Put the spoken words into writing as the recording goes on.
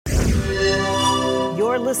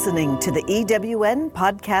You're listening to the EWN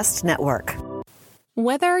Podcast Network.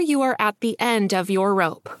 Whether you are at the end of your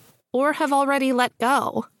rope or have already let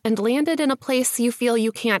go and landed in a place you feel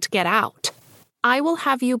you can't get out, I will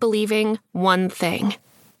have you believing one thing.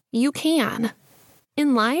 You can.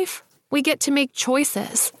 In life, we get to make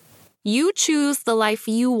choices. You choose the life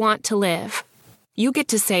you want to live. You get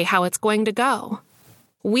to say how it's going to go.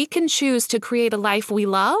 We can choose to create a life we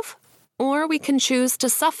love, or we can choose to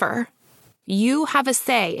suffer. You have a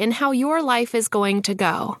say in how your life is going to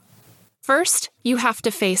go. First, you have to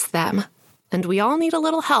face them, and we all need a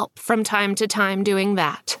little help from time to time doing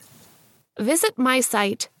that. Visit my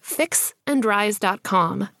site,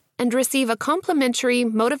 fixandrise.com, and receive a complimentary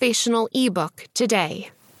motivational ebook today.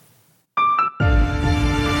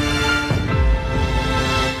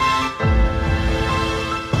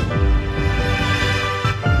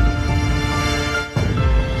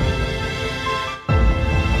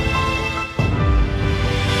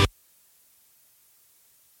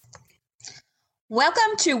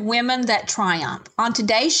 Welcome to Women That Triumph. On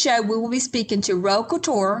today's show, we will be speaking to Roe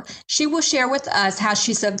Couture. She will share with us how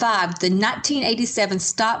she survived the 1987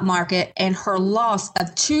 stock market and her loss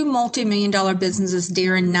of two multi-million-dollar businesses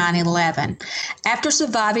during 9/11. After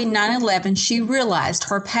surviving 9/11, she realized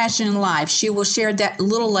her passion in life. She will share that a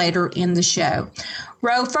little later in the show.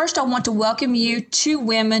 Roe, first I want to welcome you to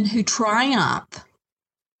Women Who Triumph.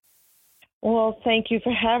 Well, thank you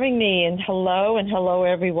for having me, and hello,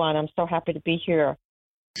 everyone. I'm so happy to be here.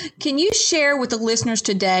 Can you share with the listeners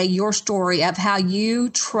today your story of how you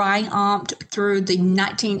triumphed through the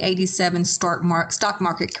 1987 stock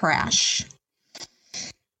market crash?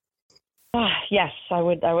 Yes, I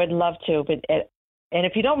would love to. But and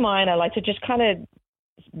if you don't mind, I'd like to just kind of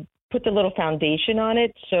put the little foundation on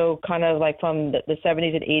it. So kind of like from the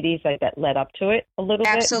 70s and 80s, like that led up to it a little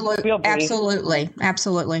bit. Absolutely.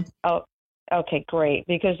 Oh. Okay, great.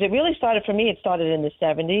 Because it really started for me, it started in the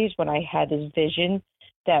 70s when I had this vision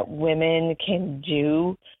that women can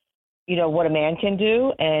do, what a man can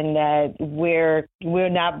do, and that we're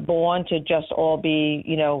not born to just all be,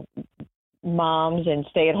 moms and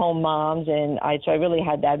stay-at-home moms. And so I really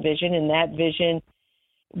had that vision, and that vision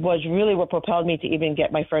was really what propelled me to even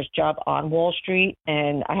get my first job on Wall Street.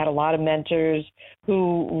 And I had a lot of mentors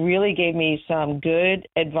who really gave me some good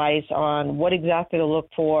advice on what exactly to look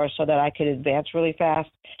for so that I could advance really fast.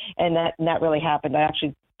 And that really happened. I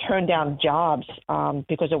actually turned down jobs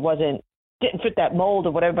because it didn't fit that mold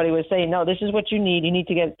of what everybody was saying. No, this is what you need. You need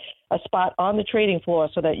to get a spot on the trading floor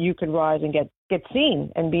so that you could rise and get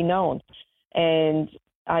seen and be known. And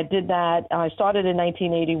I did that. I started in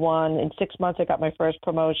 1981. In 6 months, I got my first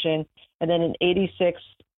promotion. And then in 86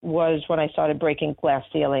 was when I started breaking glass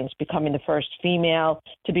ceilings, becoming the first female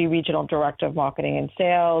to be regional director of marketing and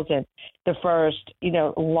sales, and the first,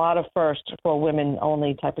 a lot of firsts for women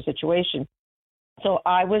only type of situation. So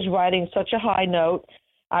I was riding such a high note.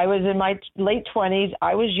 I was in my late 20s.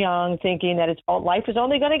 I was young, thinking that life is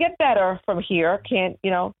only going to get better from here.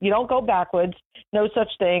 You don't go backwards. No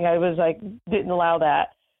such thing. I was didn't allow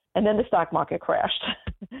that. And then the stock market crashed.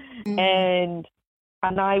 Mm-hmm. And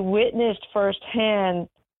I witnessed firsthand,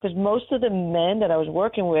 because most of the men that I was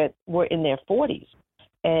working with were in their 40s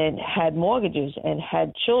and had mortgages and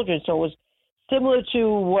had children. So it was similar to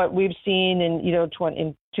what we've seen in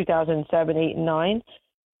 2007, 8, and 9.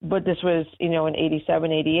 But this was, in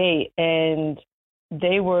 87, 88. And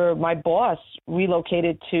my boss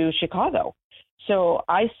relocated to Chicago. So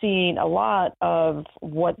I seen a lot of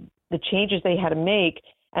what the changes they had to make.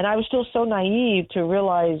 And I was still so naive to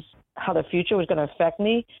realize how the future was going to affect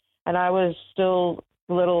me. And I was still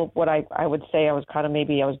a little, what I would say, I was kind of,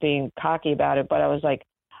 maybe I was being cocky about it, but I was like,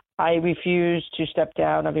 I refused to step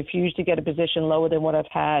down. I refused to get a position lower than what I've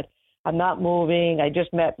had. I'm not moving. I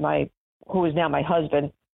just met who is now my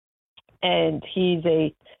husband. And he's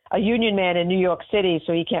a union man in New York City,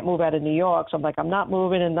 so he can't move out of New York. So I'm like, I'm not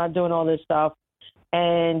moving and not doing all this stuff.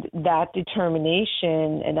 And that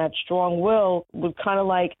determination and that strong will would kind of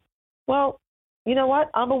like, well, you know what?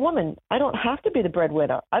 I'm a woman. I don't have to be the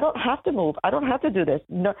breadwinner. I don't have to move. I don't have to do this.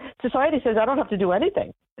 No, society says I don't have to do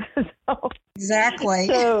anything. Exactly.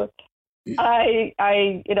 So I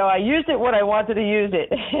used it when I wanted to use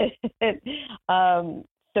it.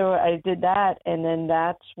 So I did that, and then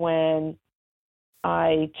that's when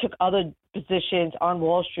I took other positions on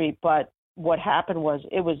Wall Street. But what happened was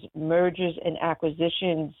it was mergers and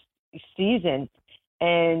acquisitions season,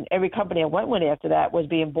 and every company I went with after that was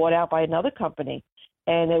being bought out by another company.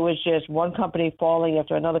 And it was just one company falling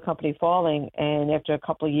after another company falling. And after a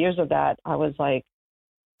couple of years of that, I was like,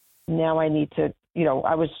 now I need to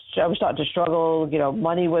I was starting to struggle.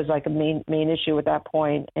 Money was like a main issue at that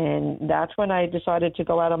point, and that's when I decided to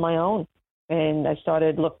go out on my own. And I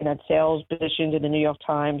started looking at sales positions in the New York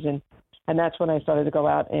Times, and that's when I started to go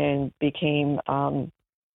out and became a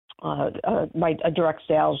direct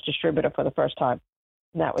sales distributor for the first time.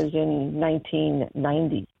 And that was in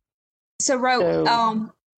 1990. So, Roe,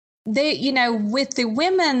 with the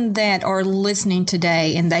women that are listening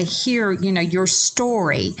today and they hear, your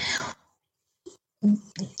story,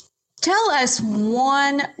 tell us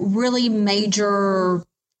one really major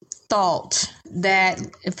thought that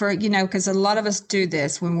because a lot of us do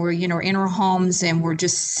this when we're, in our homes and we're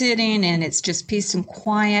just sitting and it's just peace and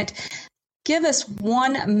quiet. Give us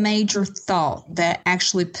one major thought that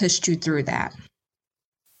actually pushed you through that.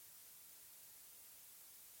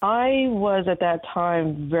 I was at that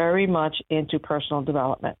time very much into personal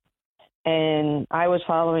development, and I was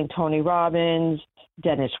following Tony Robbins,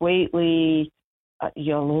 Dennis Waitley, a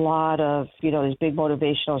lot of, these big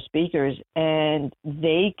motivational speakers, and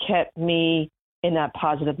they kept me in that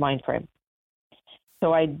positive mind frame.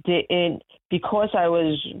 So I didn't, because I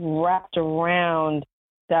was wrapped around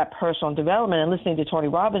that personal development and listening to Tony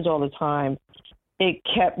Robbins all the time, it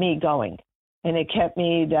kept me going, and it kept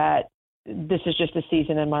me that this is just a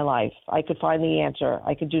season in my life. I could find the answer.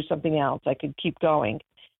 I could do something else. I could keep going.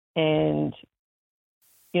 And,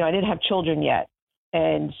 I didn't have children yet.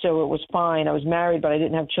 And so it was fine. I was married, but I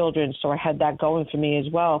didn't have children. So I had that going for me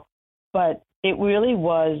as well. But it really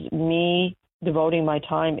was me devoting my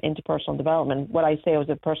time into personal development. What I say, I was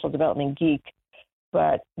a personal development geek,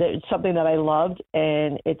 but it's something that I loved.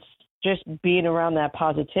 And it's just being around that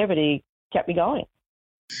positivity kept me going.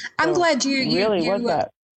 I'm glad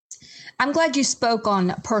I'm glad you spoke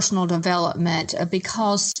on personal development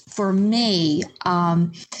because for me,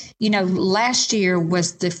 last year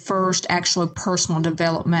was the first actual personal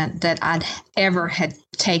development that I'd ever had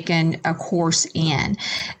taken a course in.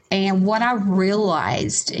 And what I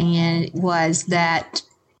realized was that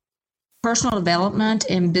personal development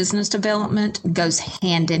and business development goes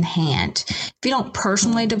hand in hand. If you don't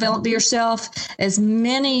personally develop yourself, as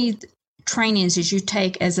many trainings as you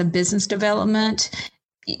take as a business development,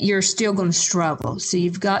 you're still going to struggle. So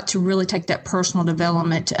you've got to really take that personal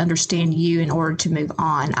development to understand you in order to move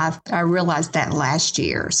on. I realized that last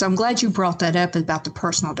year. So I'm glad you brought that up about the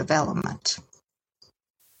personal development.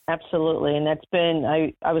 Absolutely. And that's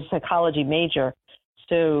been, I was a psychology major.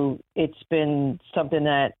 So it's been something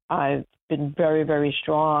that I've been very, very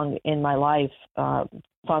strong in my life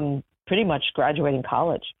from pretty much graduating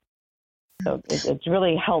college. So it's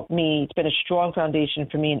really helped me. It's been a strong foundation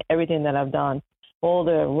for me in everything that I've done. All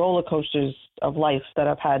the roller coasters of life that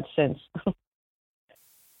I've had since.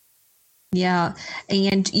 Yeah.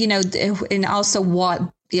 And, and also what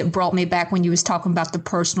it brought me back when you was talking about the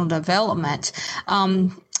personal development.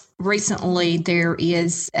 Recently, there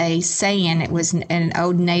is a saying, it was an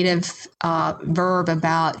old native verb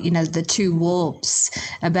about, the two wolves,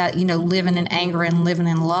 about, living in anger and living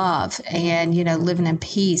in love and, living in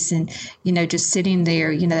peace and, just sitting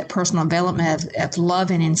there, that personal development of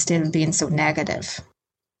loving instead of being so negative.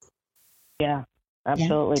 Yeah,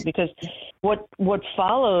 absolutely. Yeah. Because what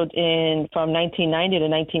followed from 1990 to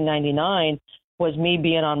 1999 was me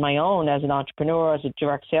being on my own as an entrepreneur, as a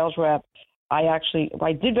direct sales rep.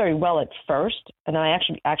 I did very well at first, and then I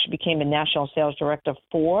actually became a national sales director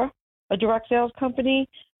for a direct sales company,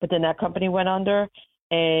 but then that company went under,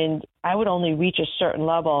 and I would only reach a certain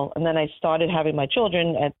level, and then I started having my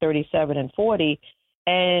children at 37 and 40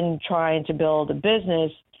 and trying to build a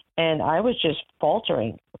business, and I was just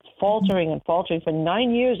faltering. For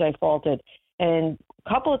 9 years, I faltered, and a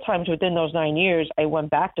couple of times within those 9 years, I went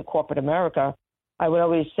back to corporate America. I would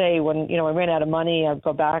always say when, I ran out of money, I'd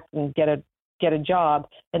go back and get a job.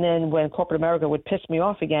 And then when corporate America would piss me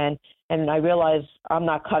off again, and I realized I'm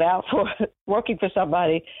not cut out for working for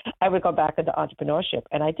somebody, I would go back into entrepreneurship.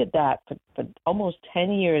 And I did that for almost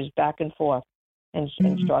 10 years back and forth and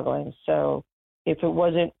struggling. So if it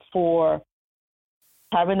wasn't for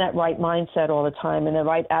having that right mindset all the time and the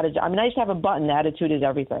right attitude, I used to have a button, attitude is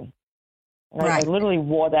everything. Right. I literally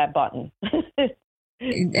wore that button.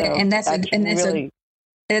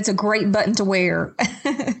 It's a great button to wear.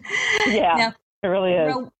 Yeah, now, it really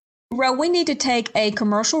is. Ro, we need to take a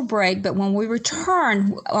commercial break, but when we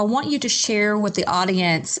return, I want you to share with the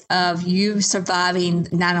audience of you surviving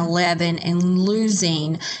 9/11 and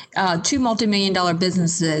losing two multi-million-dollar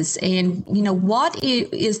businesses. And, what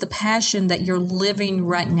is the passion that you're living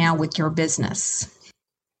right now with your business?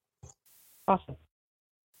 Awesome.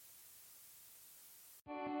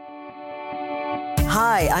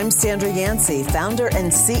 Hi, I'm Sandra Yancey, founder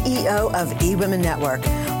and CEO of eWomen Network.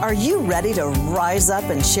 Are you ready to rise up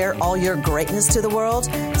and share all your greatness to the world?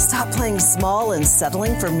 Stop playing small and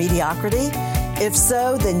settling for mediocrity? If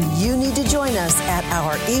so, then you need to join us at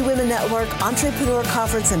our eWomen Network Entrepreneur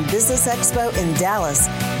Conference and Business Expo in Dallas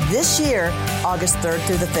this year, August 3rd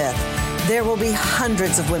through the 5th. There will be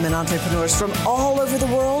hundreds of women entrepreneurs from all over the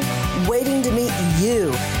world waiting to meet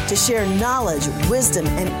you to share knowledge, wisdom,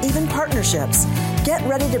 and even partnerships. Get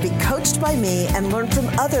ready to be coached by me and learn from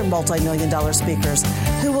other multi-million-dollar speakers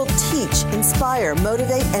who will teach, inspire,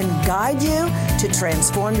 motivate, and guide you to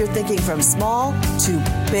transform your thinking from small to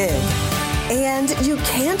big. And you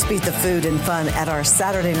can't beat the food and fun at our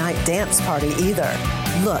Saturday night dance party either.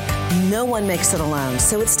 Look, no one makes it alone,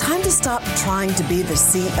 so it's time to stop trying to be the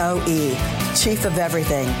COE, Chief of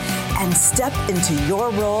Everything, and step into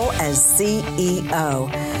your role as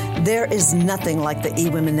CEO. There is nothing like the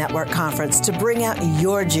eWomen Network Conference to bring out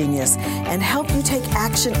your genius and help you take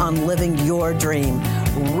action on living your dream.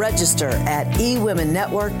 Register at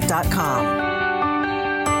eWomenNetwork.com.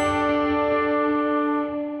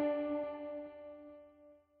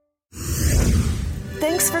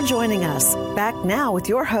 Thanks for joining us. Back now with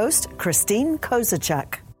your host, Christine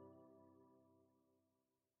Kozachuk.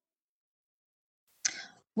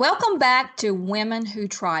 Welcome back to Women Who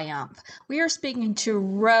Triumph. We are speaking to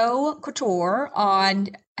Roe Couture on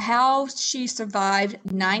how she survived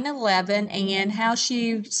 9/11 and how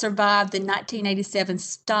she survived the 1987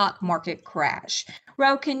 stock market crash.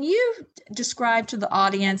 Roe, can you describe to the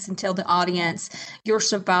audience and tell the audience your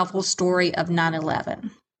survival story of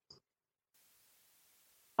 9/11?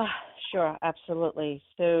 Sure, absolutely.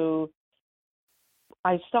 So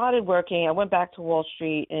I started working, I went back to Wall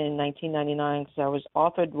Street in 1999 because I was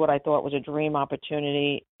offered what I thought was a dream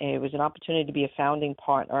opportunity. It was an opportunity to be a founding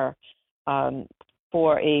partner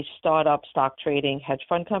for a startup stock trading hedge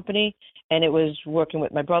fund company. And it was working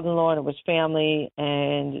with my brother-in-law and it was family,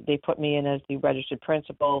 and they put me in as the registered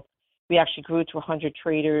principal. We actually grew to 100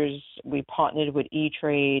 traders. We partnered with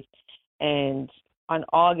E-Trade. And on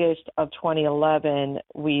August of 2011,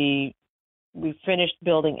 we finished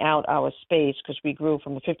building out our space because we grew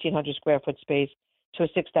from a 1,500 square foot space to a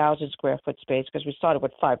 6,000 square foot space because we started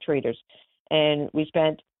with 5 traders. And we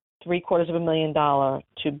spent $750,000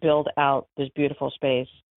 to build out this beautiful space.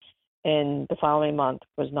 And the following month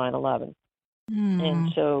was 9/11.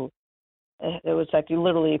 And so it was like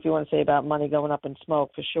literally, if you want to say about money going up in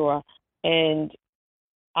smoke, for sure. And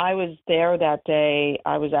I was there that day.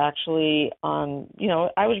 I was actually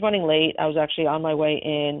I was running late. I was actually on my way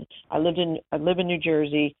in. I live in New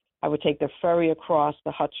Jersey. I would take the ferry across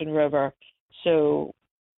the Hudson River. So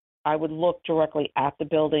I would look directly at the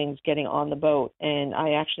buildings getting on the boat. And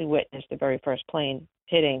I actually witnessed the very first plane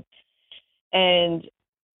hitting. And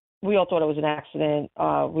we all thought it was an accident.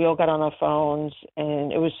 We all got on our phones,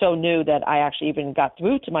 and it was so new that I actually even got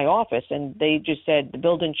through to my office, and they just said the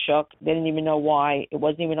building shook. They didn't even know why. It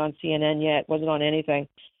wasn't even on CNN yet. It wasn't on anything.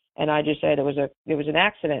 And I just said it was an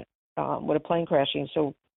accident with a plane crashing.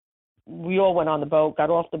 So we all went on the boat,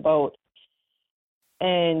 got off the boat,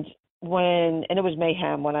 and it was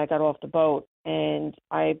mayhem when I got off the boat, and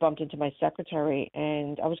I bumped into my secretary,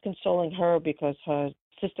 and I was consoling her because her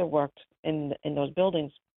sister worked in those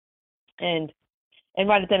buildings. And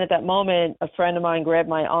right then at that moment, a friend of mine grabbed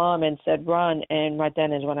my arm and said, "Run." And right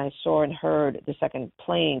then is when I saw and heard the second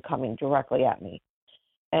plane coming directly at me.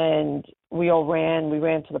 And we all ran. We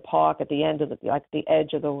ran to the park at the end of the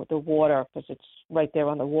edge of the water because it's right there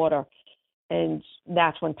on the water. And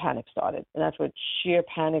that's when panic started. And that's when sheer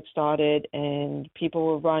panic started, and people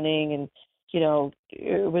were running, and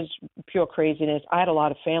it was pure craziness. I had a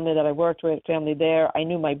lot of family that I worked with, family there. I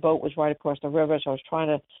knew my boat was right across the river, so I was trying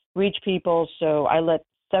to reach people. So I let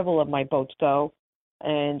several of my boats go.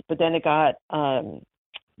 But then it got,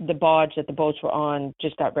 the barge that the boats were on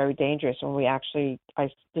just got very dangerous. And I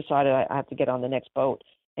decided I had to get on the next boat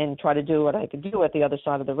and try to do what I could do at the other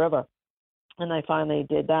side of the river. And I finally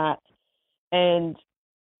did that. And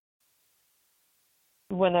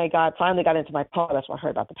when I finally got into my car, that's when I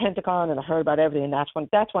heard about the Pentagon and I heard about everything. And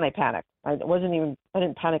that's when I panicked. I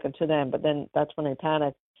didn't panic until then, but then that's when I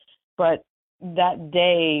panicked. But that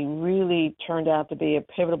day really turned out to be a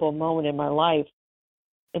pivotal moment in my life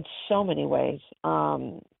in so many ways.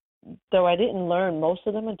 Though I didn't learn most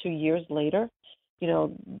of them until years later.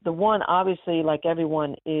 The one, obviously, like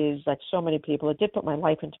everyone, is like so many people, it did put my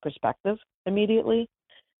life into perspective immediately.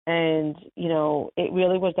 And, it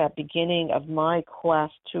really was that beginning of my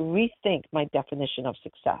quest to rethink my definition of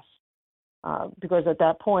success. Because at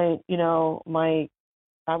that point,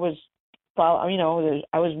 I was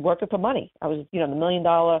I was working for money. I was,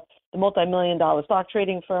 the multi-million-dollar stock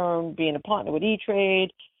trading firm, being a partner with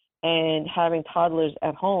E-Trade, and having toddlers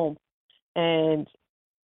at home. And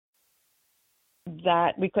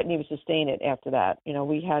that we couldn't even sustain it after that.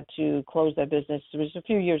 We had to close that business. It was a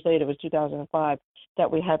few years later, it was 2005,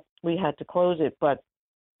 that we had to close it. But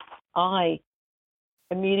I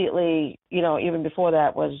immediately, even before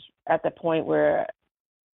that, was at the point where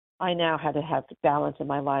I now had to have balance in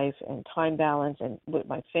my life and time balance and with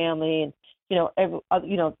my family. And,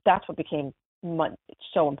 that's what became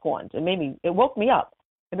so important. It woke me up.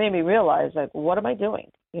 It made me realize, like, what am I doing?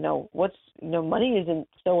 Money isn't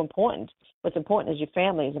so important. What's important is your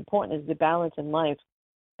family. What's important is the balance in life.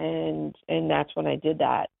 And that's when I did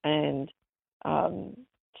that. And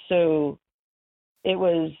so it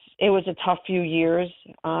was a tough few years,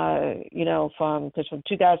 because from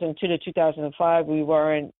 2002 to 2005, we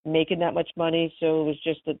weren't making that much money. So it was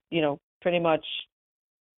just, pretty much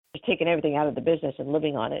just taking everything out of the business and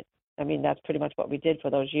living on it. I mean, that's pretty much what we did for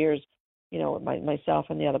those years, myself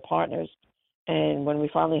and the other partners. And when we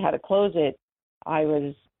finally had to close it, I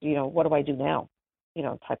was, what do I do now,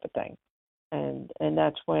 type of thing. And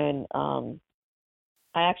that's when I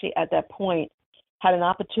actually, at that point, had an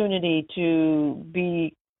opportunity to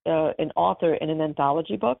be an author in an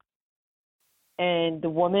anthology book. And the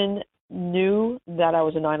woman knew that I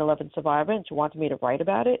was a 9/11 survivor, and she wanted me to write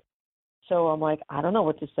about it. So I'm like, I don't know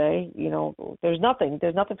what to say. There's nothing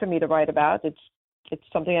for me to write about. It's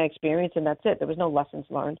something I experienced, and that's it. There was no lessons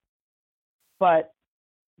learned. But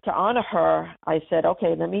to honor her, I said,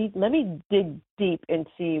 okay, let me dig deep and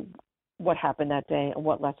see what happened that day and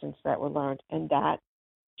what lessons that were learned. And that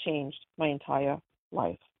changed my entire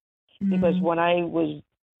life. Mm-hmm. Because when I was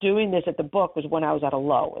doing this at the book was when I was at a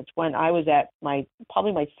low. It's when I was at my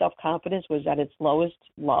self-confidence was at its lowest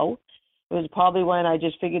low. It was probably when I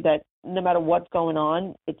just figured that no matter what's going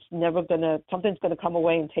on, something's going to come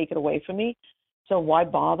away and take it away from me. So why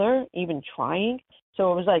bother even trying?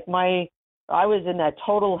 So it was like I was in that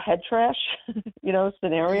total head trash,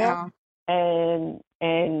 scenario. Yeah.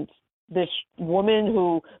 And this woman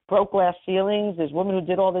who broke glass ceilings, this woman who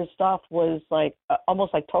did all this stuff was like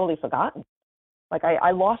almost like totally forgotten. Like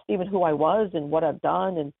I lost even who I was and what I've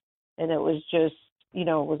done. And it was just, it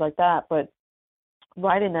was like that. But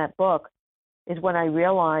writing that book is when I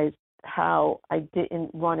realized how I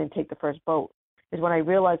didn't run and take the first boat, is when I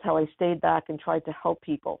realized how I stayed back and tried to help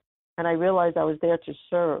people. And I realized I was there to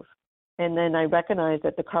serve. And then I recognized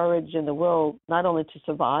that the courage and the will, not only to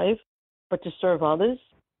survive, but to serve others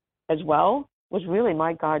as well, was really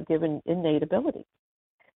my God-given innate ability.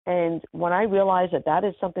 And when I realized that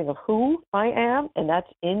is something of who I am, and that's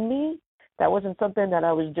in me, that wasn't something that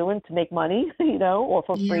I was doing to make money, or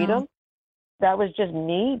for freedom. That was just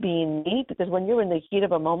me being me, because when you're in the heat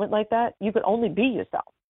of a moment like that, you could only be yourself.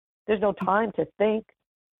 There's no time to think.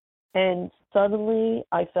 And suddenly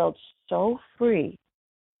I felt so free.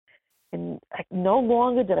 And no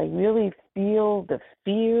longer did I really feel the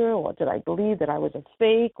fear, or did I believe that I was a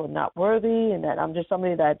fake or not worthy, and that I'm just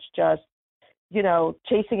somebody that's just,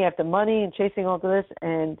 chasing after money and chasing all this.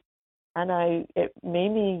 And it made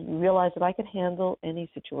me realize that I could handle any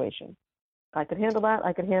situation. I could handle that.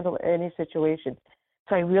 I could handle any situation.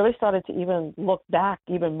 So I really started to even look back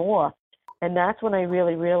even more. And that's when I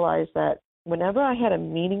really realized that whenever I had a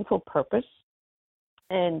meaningful purpose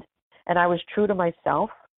and I was true to myself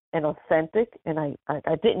and authentic, and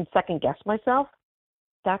I didn't second guess myself,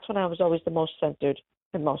 that's when I was always the most centered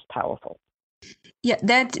and most powerful. Yeah,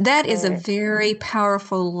 that is a very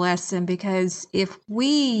powerful lesson, because if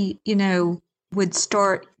we, would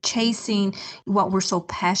start chasing what we're so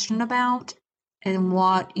passionate about and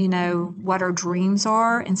what our dreams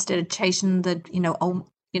are, instead of chasing the,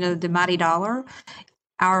 the mighty dollar,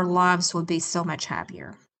 our lives would be so much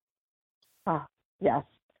happier. Yes.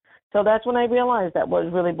 So that's when I realized that was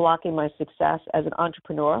really blocking my success as an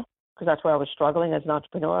entrepreneur, because that's where I was struggling as an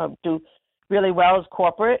entrepreneur. I do really well as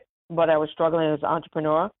corporate, but I was struggling as an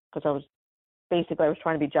entrepreneur because I was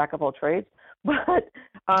trying to be jack of all trades. But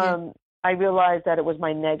I realized that it was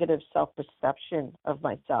my negative self-perception of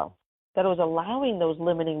myself, that it was allowing those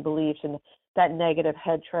limiting beliefs and that negative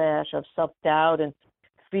head trash of self-doubt and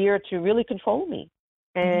fear to really control me.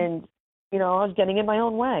 And, I was getting in my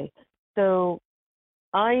own way. So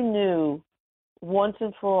I knew once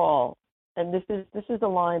and for all, and this is the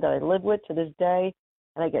line that I live with to this day,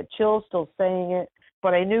 and I get chills still saying it,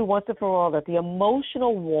 but I knew once and for all that the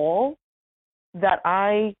emotional wall that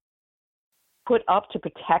I put up to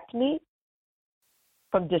protect me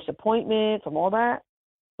from disappointment, from all that,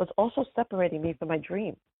 was also separating me from my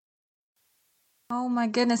dream. Oh my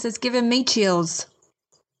goodness, it's giving me chills.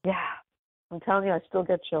 Yeah. I'm telling you, I still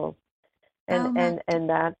get chills. And Oh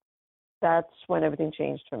my. that's when everything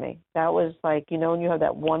changed for me. That was like, when you have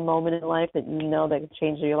that one moment in life that you know that could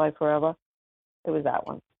change your life forever. It was that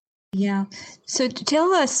one. Yeah. So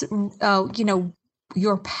tell us,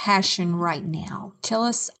 your passion right now. Tell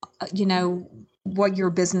us, what your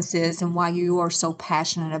business is and why you are so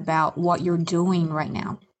passionate about what you're doing right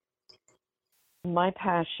now. My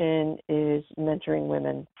passion is mentoring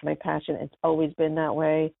women. My passion, it's always been that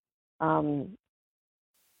way. Um,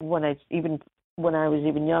 when I was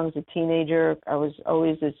even young as a teenager, I was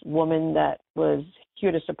always this woman that was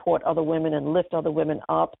here to support other women and lift other women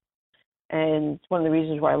up. And it's one of the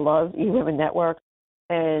reasons why I love eWomen Network.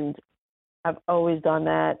 And I've always done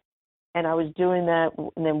that. And I was doing that,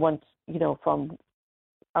 and then once,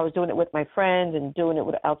 I was doing it with my friends and doing it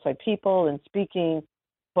with outside people and speaking,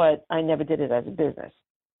 but I never did it as a business.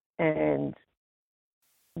 And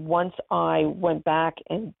once I went back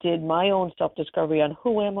and did my own self-discovery on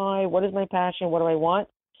who am I, what is my passion, what do I want,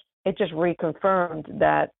 it just reconfirmed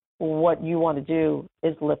that what you want to do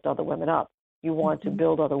is lift other women up. You want to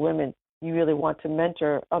build other women. You really want to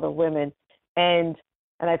mentor other women. And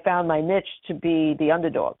I found my niche to be the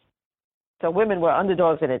underdog. So women were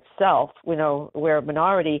underdogs in itself. We're a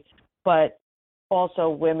minority, but also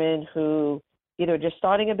women who either just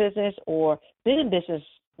starting a business or been in business.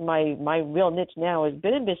 My real niche now has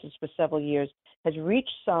been in business for several years, has reached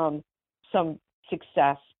some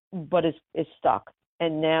success, but is stuck,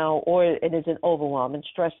 and now or it is an overwhelm and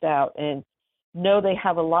stressed out, and know they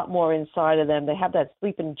have a lot more inside of them. They have that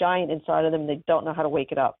sleeping giant inside of them. And they don't know how to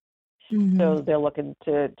wake it up. Mm-hmm. So they're looking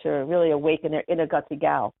to really awaken their inner gutsy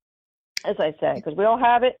gal, as I say, because we all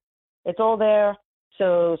have it. It's all there.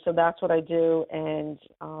 So that's what I do, and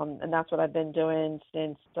that's what I've been doing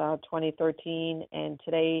since 2013. And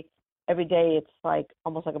today, every day, it's like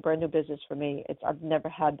almost like a brand new business for me. I've never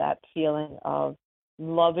had that feeling of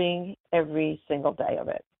loving every single day of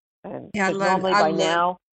it. And Yeah, normally by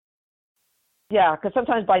now, yeah, because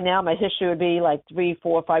sometimes by now my history would be like 3,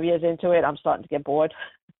 4, 5 years into it. I'm starting to get bored.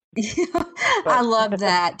 I love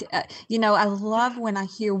that. I love when I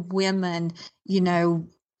hear women,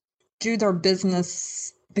 do their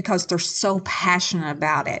business because they're so passionate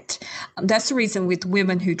about it. That's the reason with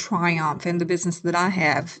Women Who Triumph and the business that I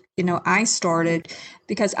have, I started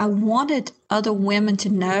because I wanted other women to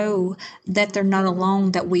know that they're not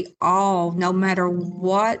alone, that we all, no matter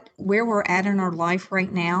where we're at in our life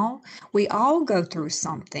right now, we all go through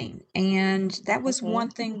something. And that was one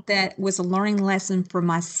thing that was a learning lesson for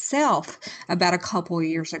myself about a couple of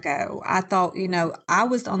years ago. I thought, I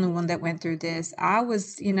was the only one that went through this. I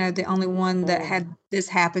was, the only one that had this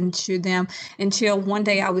happen to them, until one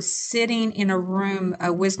day I was sitting in a room,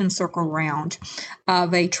 a wisdom circle round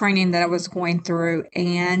of a training that I was going through,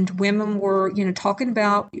 and women were, talking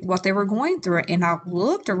about what they were going through. And I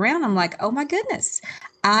looked around, I'm like, oh my goodness,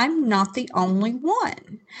 I'm not the only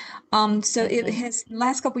one. So it has,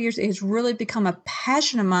 last couple of years, it has really become a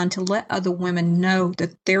passion of mine to let other women know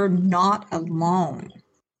that they're not alone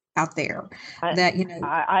out there.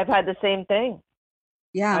 I've had the same thing.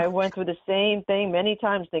 Yeah. I went through the same thing many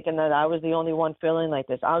times, thinking that I was the only one feeling like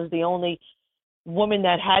this. I was the only woman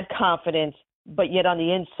that had confidence, but yet on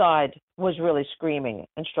the inside was really screaming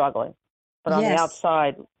and struggling. But on the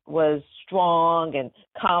outside was strong and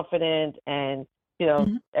confident, and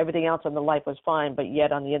everything else in the life was fine. But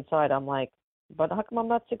yet on the inside, I'm like, but how come I'm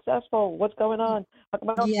not successful? What's going on? How come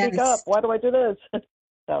I don't speak up? Why do I do this?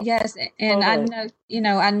 Yes, and totally.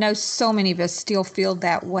 I know so many of us still feel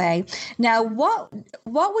that way. Now, what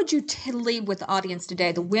would you leave with the audience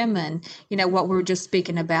today, the women, what we were just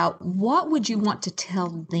speaking about? What would you want to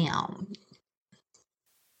tell them?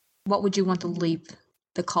 What would you want to leave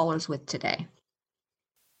the callers with today?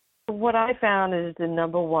 What I found is the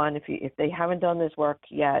number one, if they haven't done this work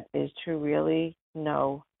yet, is to really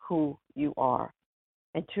know who you are,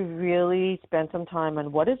 and to really spend some time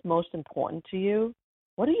on what is most important to you.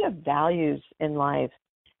 What are your values in life?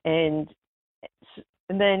 And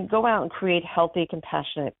then go out and create healthy,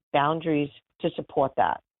 compassionate boundaries to support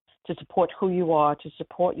that, to support who you are, to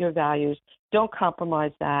support your values. Don't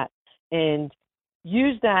compromise that, and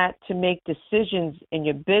use that to make decisions in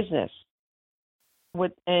your business.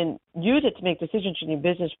 And use it to make decisions in your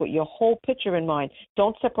business with your whole picture in mind.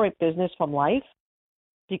 Don't separate business from life,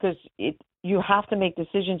 because you have to make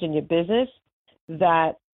decisions in your business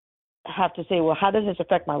that have to say, well, how does this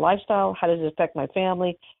affect my lifestyle? How does it affect my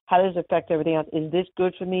family? How does it affect everything else? Is this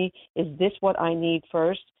good for me? Is this what I need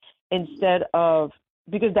first? Instead of,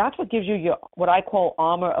 because that's what gives you your, what I call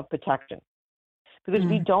armor of protection. Because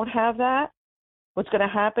if you don't have that, what's going to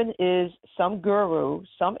happen is some guru,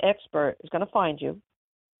 some expert is going to find you,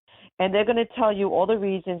 And they're going to tell you all the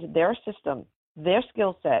reasons their system, their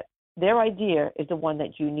skill set, their idea is the one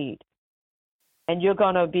that you need. And you're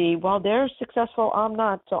going to be, well, they're successful, I'm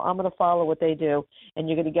not, so I'm going to follow what they do. And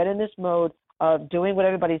you're going to get in this mode of doing what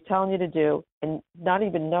everybody's telling you to do and not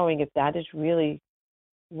even knowing if that is really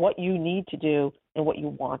what you need to do and what you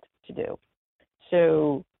want to do.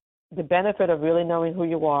 So the benefit of really knowing who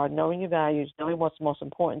you are, knowing your values, knowing what's most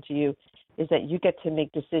important to you is that you get to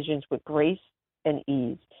make decisions with grace and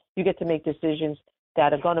ease. You get to make decisions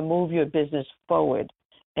that are going to move your business forward,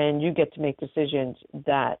 and you get to make decisions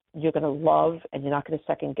that you're going to love and you're not going to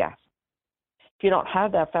second guess. If you don't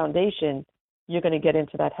have that foundation, you're going to get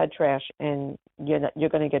into that head trash and you're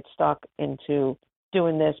going to get stuck into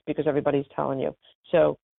doing this because everybody's telling you.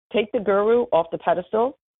 So take the guru off the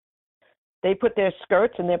pedestal. They put their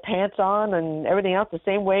skirts and their pants on and everything else the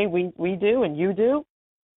same way we do and you do,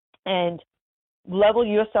 and level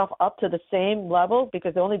yourself up to the same level,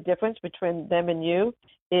 because the only difference between them and you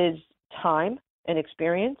is time and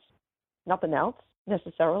experience, nothing else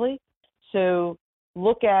necessarily. So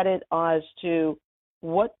look at it as to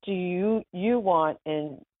what do you want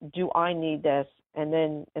and do I need this, and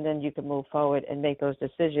then you can move forward and make those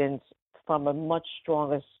decisions from a much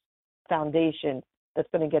stronger foundation that's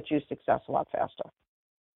going to get you success a lot faster.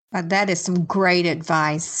 That is some great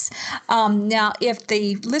advice. Now, if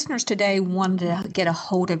the listeners today wanted to get a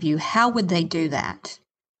hold of you, how would they do that?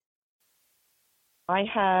 I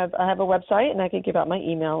have a website, and I can give out my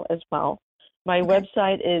email as well. My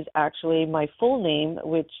website is actually my full name,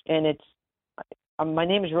 my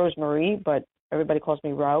name is Rosemary, but everybody calls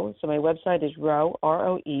me Roe. So my website is Roe,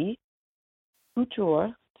 R-O-E,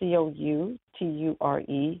 Couture,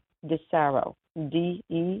 C-O-U-T-U-R-E, Desaro,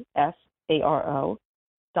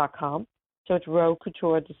 DESARO.com. So it's Roe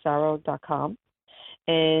Couture Desaro.com.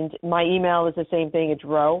 And my email is the same thing. It's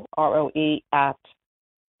Roe, R-O-E, at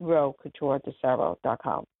Roe Couture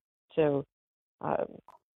Desaro.com. So,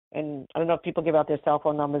 and I don't know if people give out their cell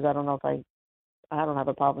phone numbers. I don't know if I don't have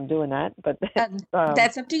a problem doing that, but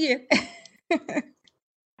that's up to you.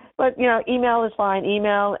 But email is fine.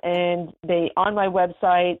 Email, and on my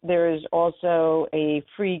website there is also a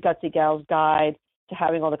free Gutsy Gals guide to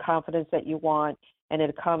having all the confidence that you want, and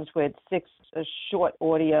it comes with 6 short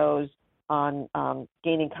audios on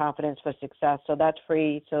gaining confidence for success. So that's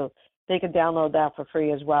free. So they can download that for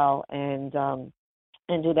free as well, and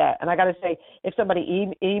do that. And I got to say, if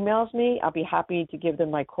somebody emails me, I'll be happy to give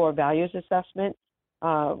them my core values assessment,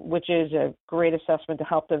 which is a great assessment to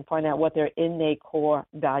help them find out what their innate core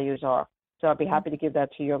values are. So I'll be happy to give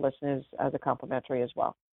that to your listeners as a complimentary as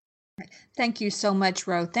well. Thank you so much,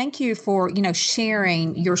 Ro. Thank you for,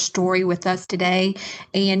 sharing your story with us today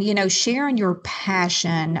and, sharing your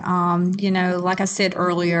passion. Like I said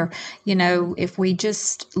earlier, if we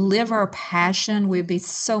just live our passion, we'd be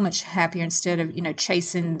so much happier instead of,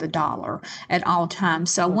 chasing the dollar at all times.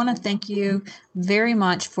 So I want to thank you very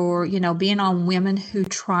much for, being on Women Who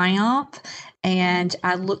Triumph. And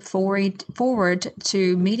I look forward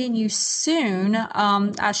to meeting you soon.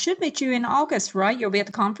 I should meet you in August, right? You'll be at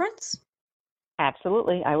the conference?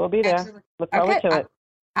 Absolutely. I will be there. Absolutely. Look forward to it.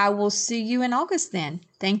 I will see you in August then.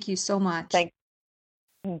 Thank you so much. Thank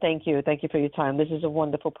you. Thank you for your time. This is a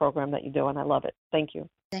wonderful program that you do, and I love it. Thank you.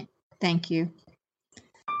 Thank you.